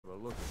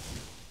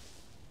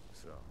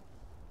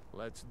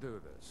Let's do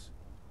this.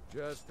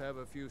 Just have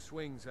a few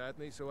swings at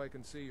me so I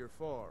can see your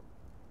form.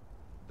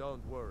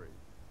 Don't worry,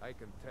 I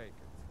can take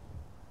it.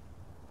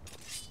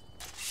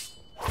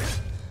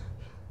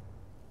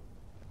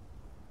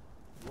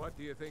 What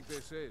do you think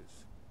this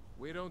is?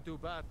 We don't do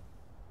bat.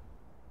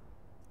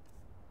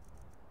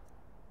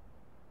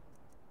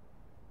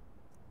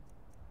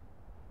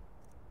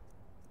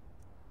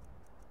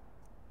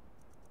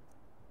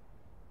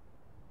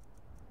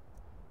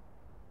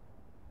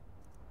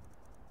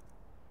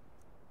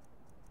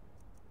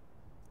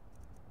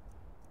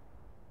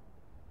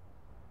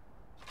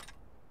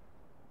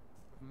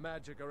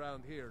 Magic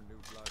around here, new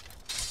blood.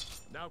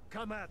 Now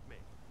come at me!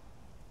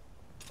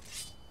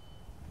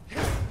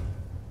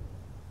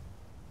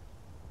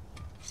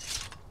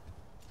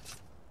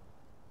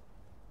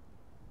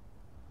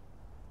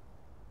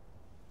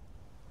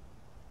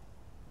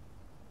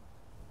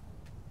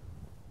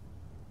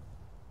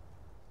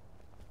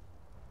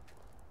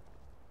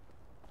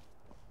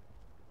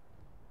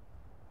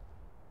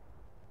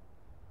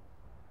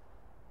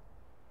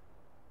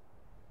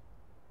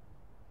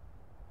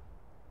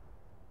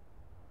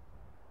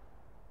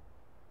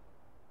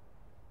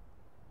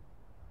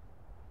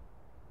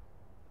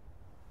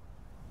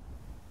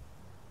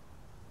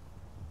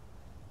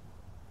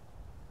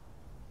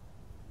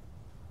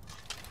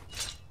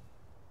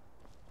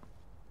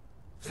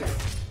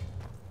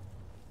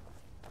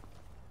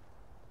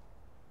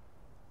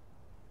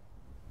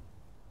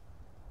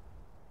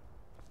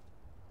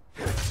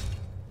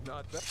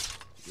 Not bad.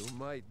 You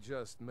might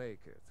just make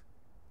it.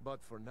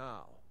 But for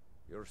now,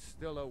 you're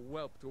still a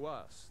whelp to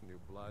us, new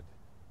blood.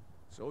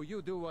 So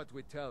you do what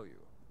we tell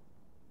you.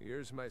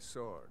 Here's my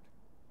sword.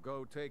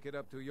 Go take it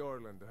up to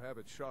Yorland to have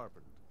it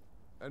sharpened.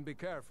 And be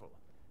careful.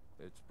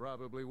 It's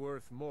probably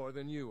worth more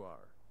than you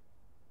are.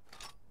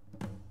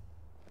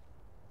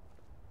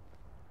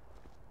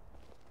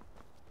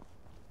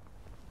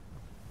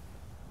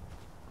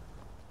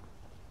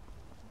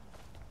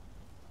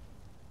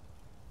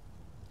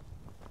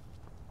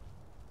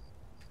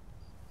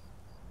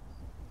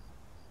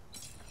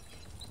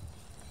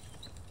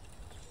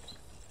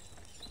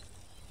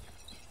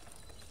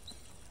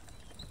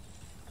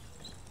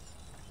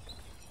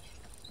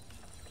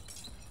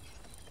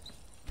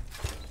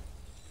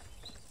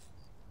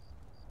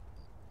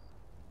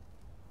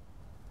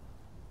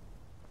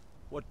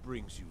 What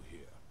brings you here?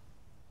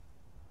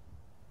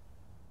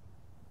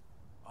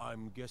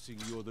 I'm guessing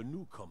you're the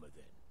newcomer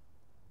then.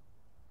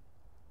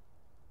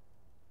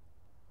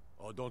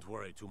 Oh, don't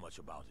worry too much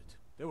about it.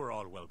 They were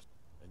all whelps.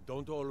 And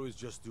don't always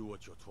just do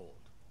what you're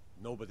told.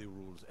 Nobody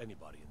rules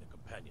anybody in the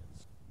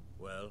companions.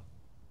 Well,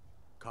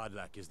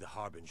 Kodlak is the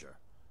Harbinger,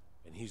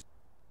 and he's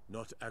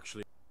not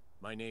actually...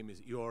 My name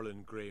is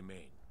Eorlin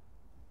Greymane.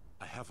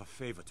 I have a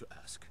favor to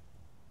ask.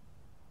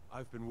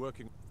 I've been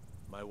working...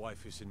 My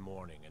wife is in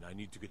mourning, and I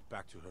need to get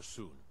back to her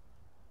soon.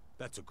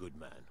 That's a good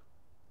man.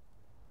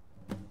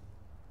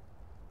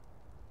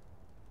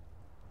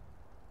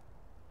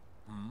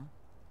 Hmm?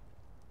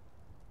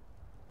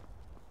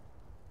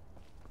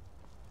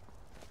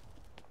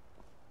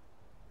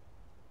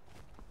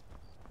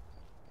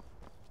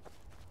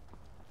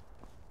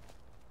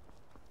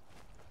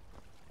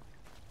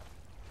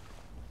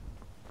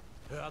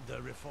 Heard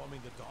they're reforming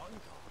the Dawn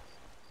Guard.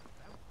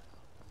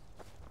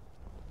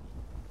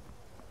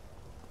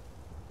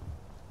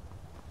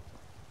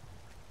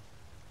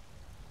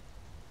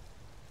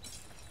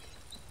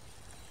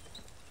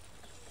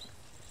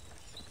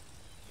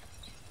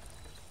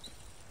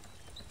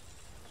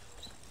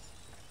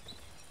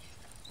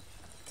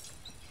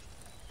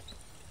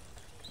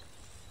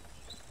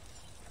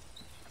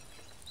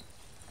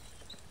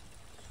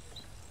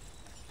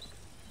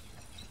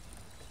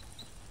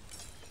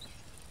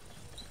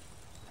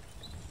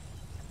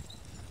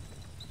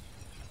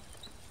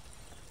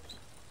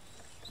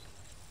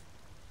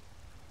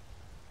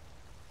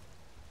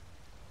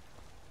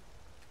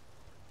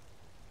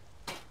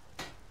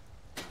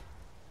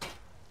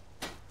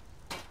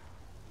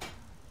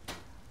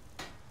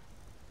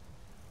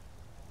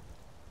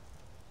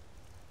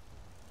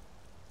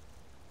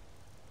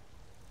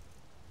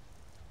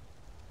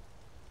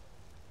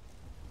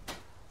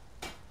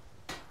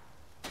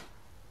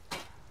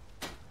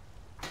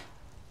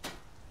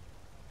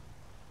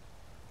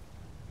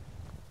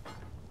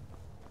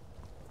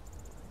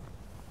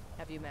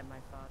 Have you met my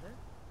father?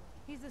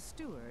 He's a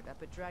steward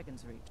up at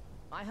Dragon's Reach.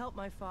 I help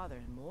my father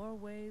in more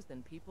ways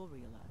than people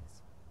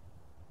realize.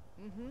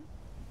 Mm-hmm.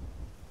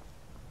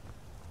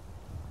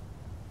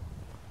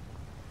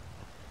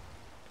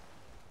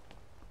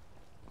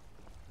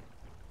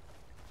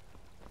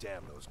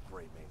 Damn those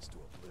Greymanes to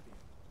oblivion.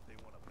 They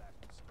want to back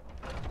us.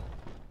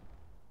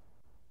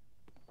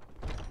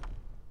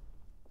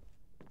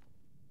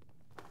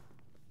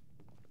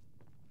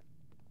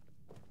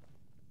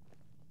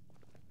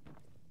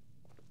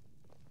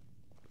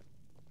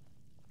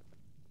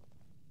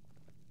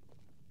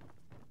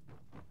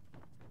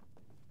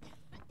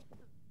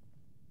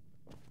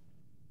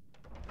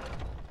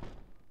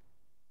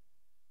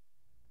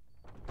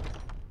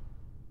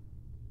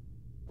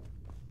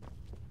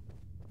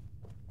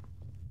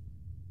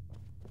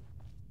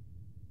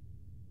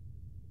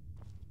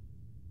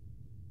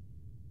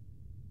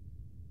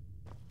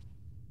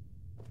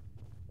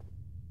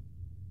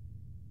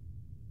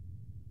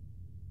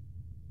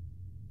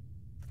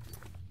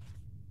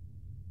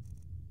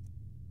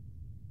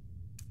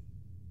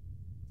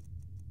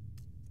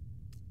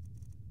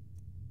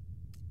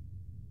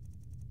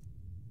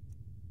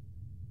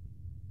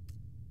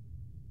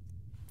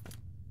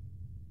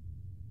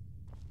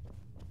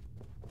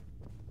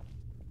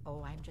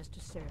 Oh, I'm just a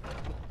servant.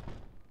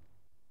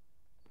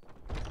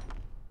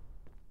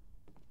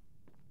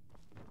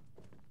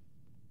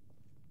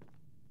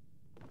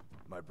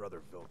 My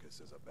brother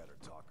Vilcus is a better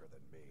talker than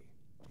me.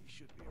 He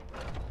should be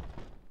around.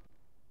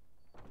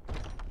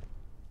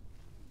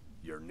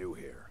 You're new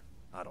here.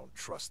 I don't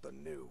trust the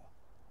new.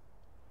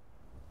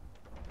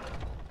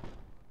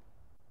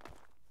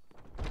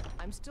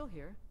 I'm still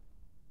here.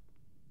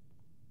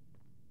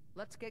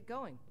 Let's get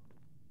going.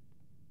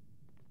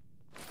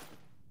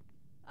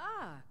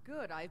 Ah,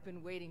 good. I've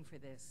been waiting for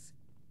this.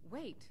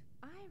 Wait,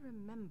 I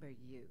remember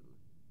you.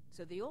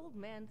 So the old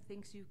man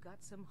thinks you've got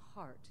some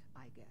heart,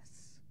 I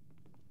guess.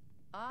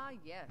 Ah,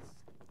 yes.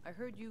 I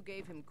heard you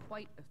gave him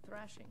quite a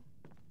thrashing.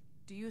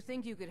 Do you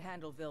think you could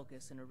handle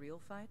Vilcus in a real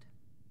fight?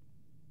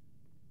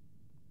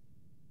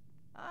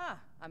 Ah,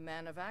 a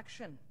man of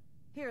action.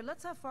 Here,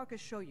 let's have Farkas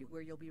show you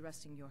where you'll be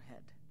resting your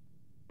head.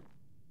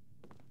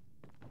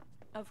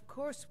 Of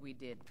course we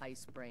did,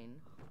 Ice Brain.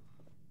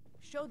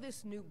 Show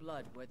this new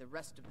blood where the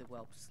rest of the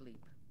whelps sleep.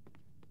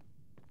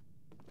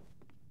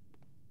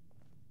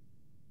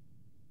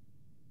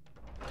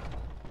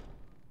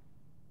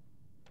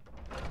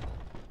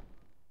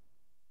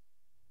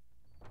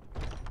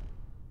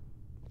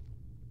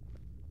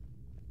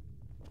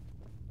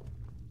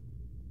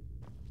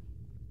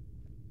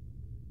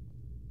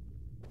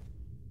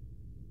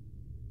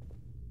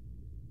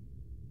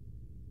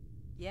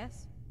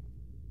 Yes?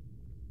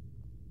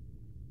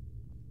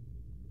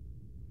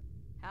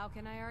 How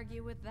can I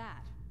argue with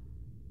that?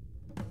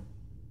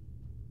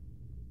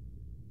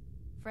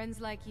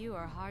 Friends like you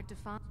are hard to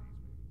find.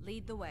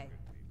 Lead the way.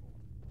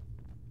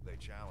 They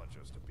challenge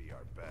us to be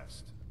our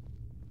best.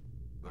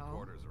 The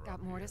quarters are got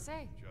up more here. to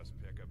say. Just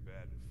pick a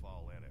bed and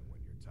fall in it when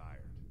you're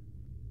tired.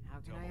 How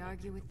can Tell I Mama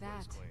argue keep with the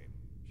place that? Clean.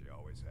 She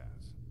always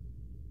has.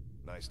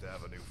 Nice to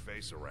have a new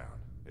face around.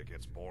 It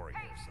gets boring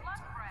here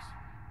sometimes.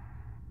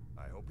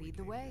 I hope we Lead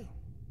the keep way.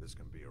 you. This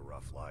can be a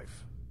rough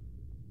life.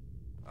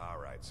 All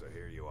right, so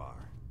here you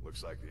are.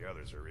 Looks like the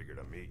others are eager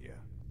to meet you.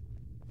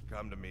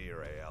 Come to me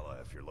or Ayala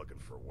if you're looking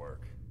for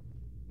work.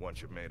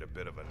 Once you've made a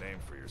bit of a name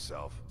for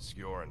yourself,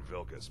 Skjor and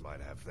Vilcus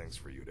might have things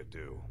for you to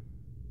do.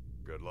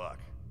 Good luck.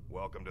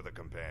 Welcome to the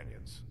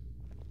Companions.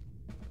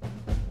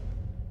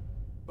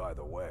 By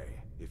the way,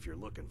 if you're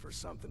looking for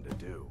something to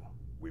do,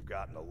 we've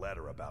gotten a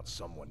letter about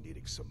someone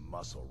needing some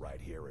muscle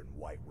right here in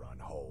Whiterun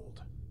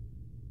Hold.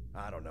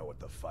 I don't know what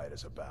the fight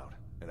is about,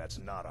 and that's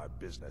not our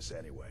business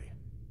anyway.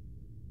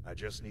 I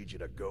just need you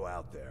to go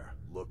out there,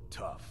 look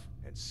tough,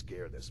 and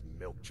scare this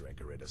milk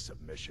drinker into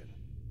submission.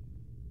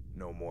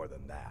 No more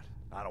than that.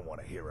 I don't want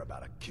to hear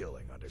about a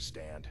killing,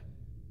 understand?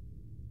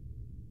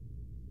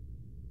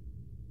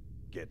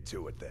 Get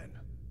to it then.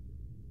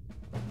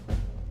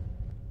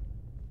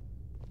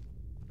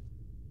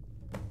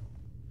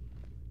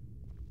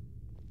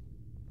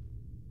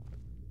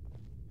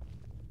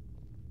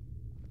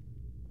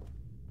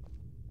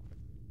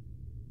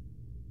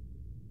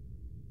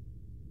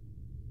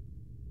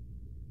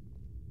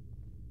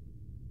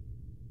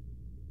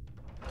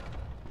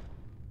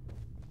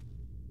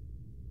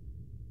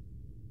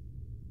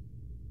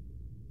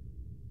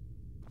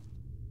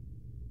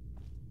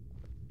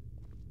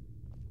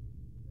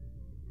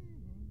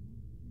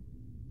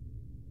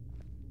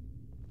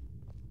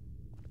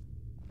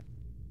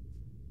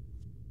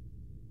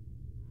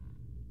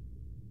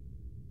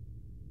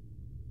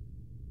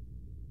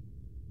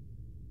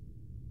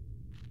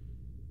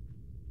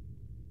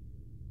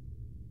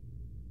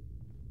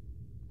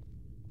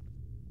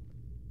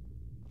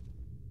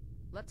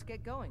 Let's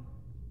get going.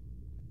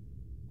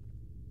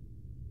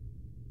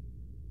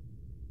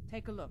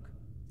 Take a look.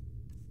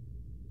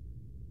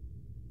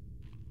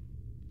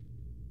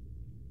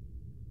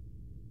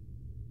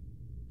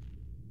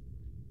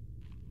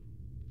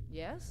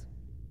 Yes?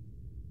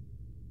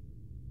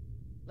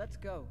 Let's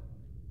go.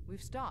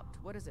 We've stopped.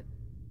 What is it?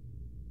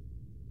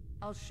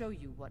 I'll show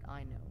you what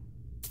I know.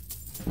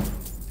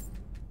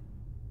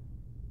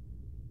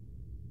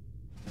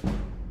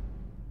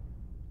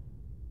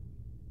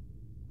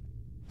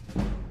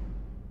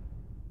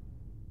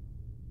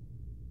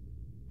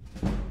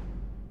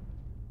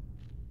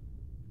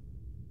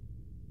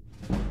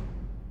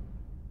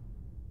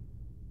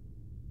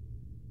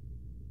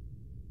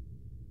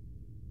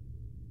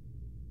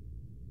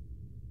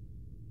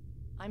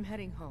 I'm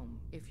heading home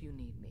if you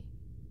need me.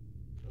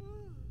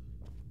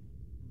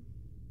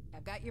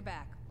 I've got your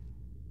back.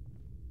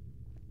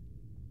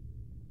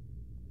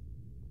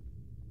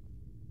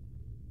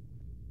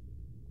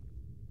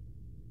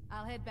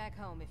 I'll head back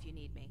home if you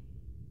need me.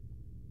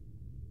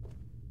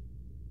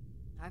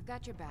 I've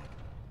got your back.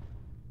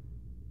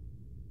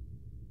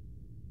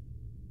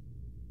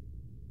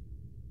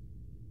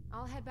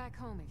 I'll head back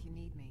home if you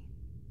need me.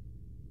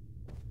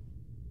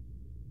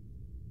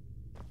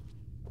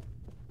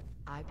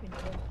 I've been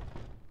told.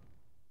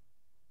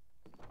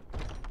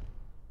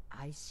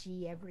 I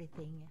see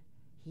everything,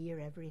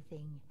 hear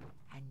everything,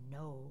 and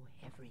know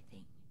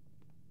everything.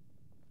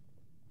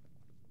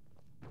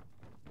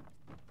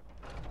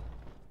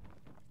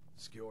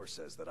 Skjor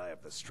says that I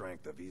have the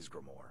strength of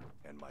Ysgramor,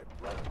 and my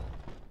brother.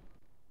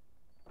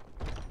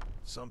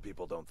 Some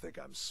people don't think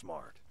I'm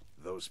smart.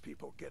 Those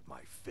people get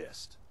my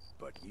fist.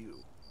 But you,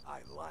 I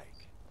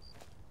like.